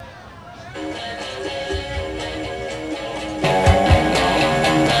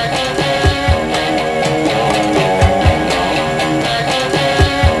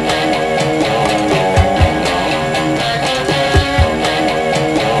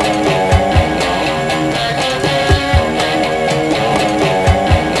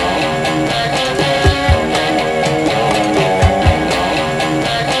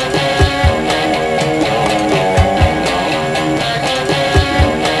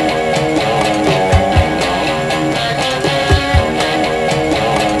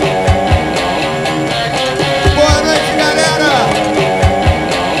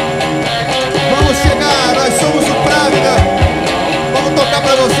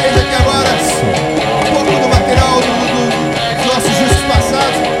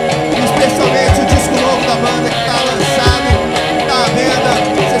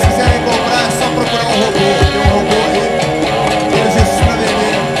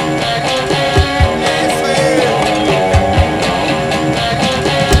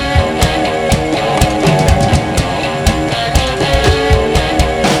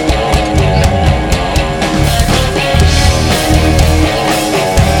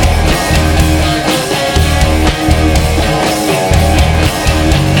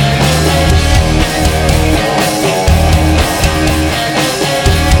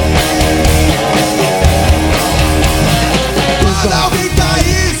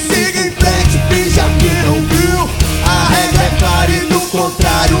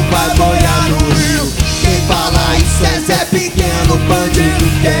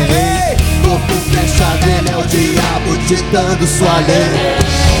ditando sua lei.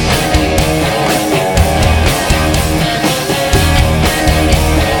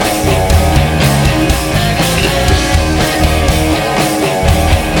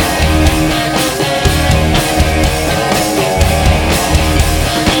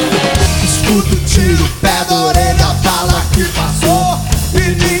 Escuto tiro, pé da orelha, bala que passou, e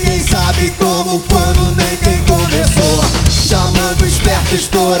ninguém sabe como, quando, nem quem começou. Chamando o esperto,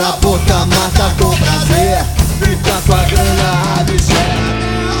 estoura a boca, mata com prazer, enquanto a grana abstrai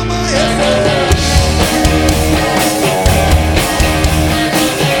amanhecer.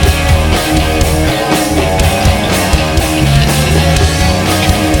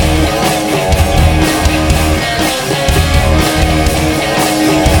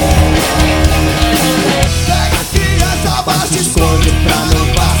 Se esconde pra não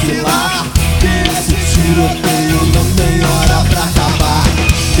vacilar, que esse tiroteio não tem hora pra acabar.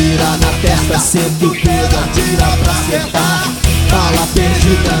 Tira na testa, senta o dedo, atira pra acertar. Bala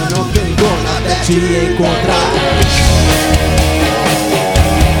perdida, não tem dono até te encontrar.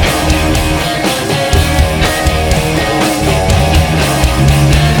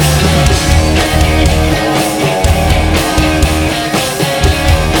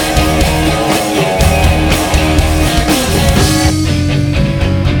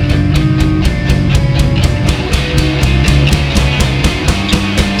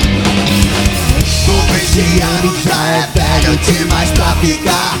 Já é velho demais pra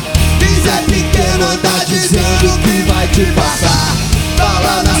ficar. Diz é pequeno, anda dizendo que vai te passar.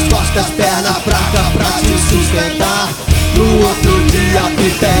 Bala nas costas, perna fraca pra te sustentar. No outro dia a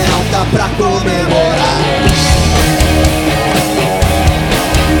fita é alta pra comemorar.